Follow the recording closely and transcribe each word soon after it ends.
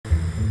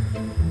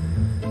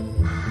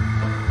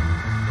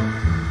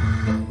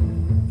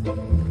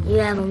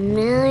have a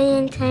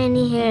million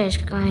tiny hairs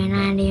growing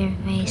out of your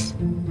face.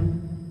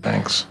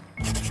 Thanks.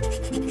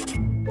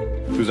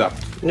 Who's up?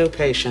 New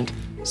patient.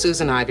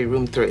 Susan Ivy,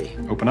 room 3.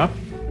 Open up.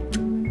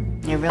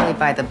 You're really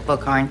by the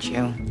book, aren't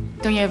you?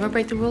 Don't you ever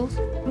break the rules?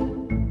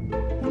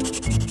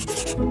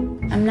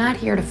 I'm not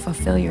here to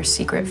fulfill your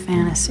secret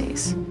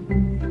fantasies.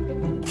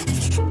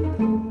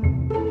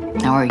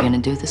 Now, are you gonna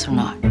do this or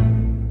not?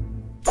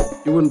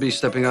 You wouldn't be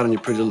stepping out on your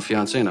pretty little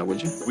fiancé now,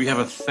 would you? We have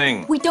a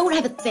thing. We don't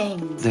have a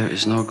thing. There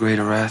is no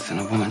greater wrath than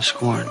a woman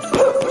scorned.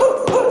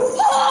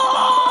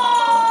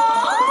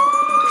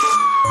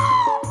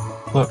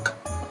 Look,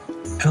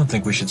 I don't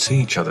think we should see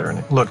each other.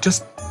 Look,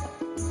 just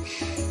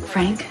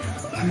Frank,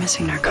 we're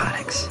missing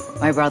narcotics.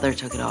 My brother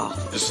took it all.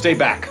 just stay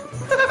back.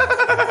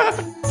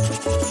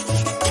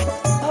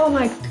 Oh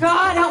my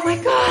God, oh my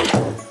God.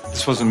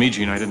 This wasn't me,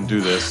 Gene. I didn't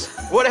do this.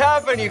 What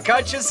happened? You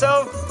cut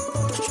yourself?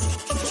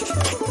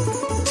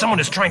 Someone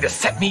is trying to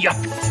set me up.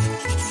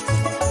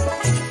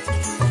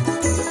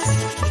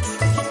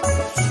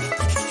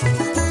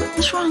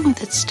 What's wrong with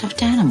that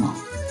stuffed animal?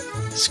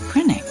 It's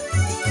grinning.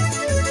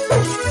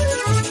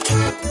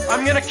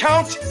 I'm gonna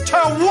count to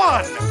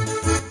 1.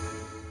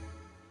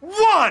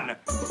 1!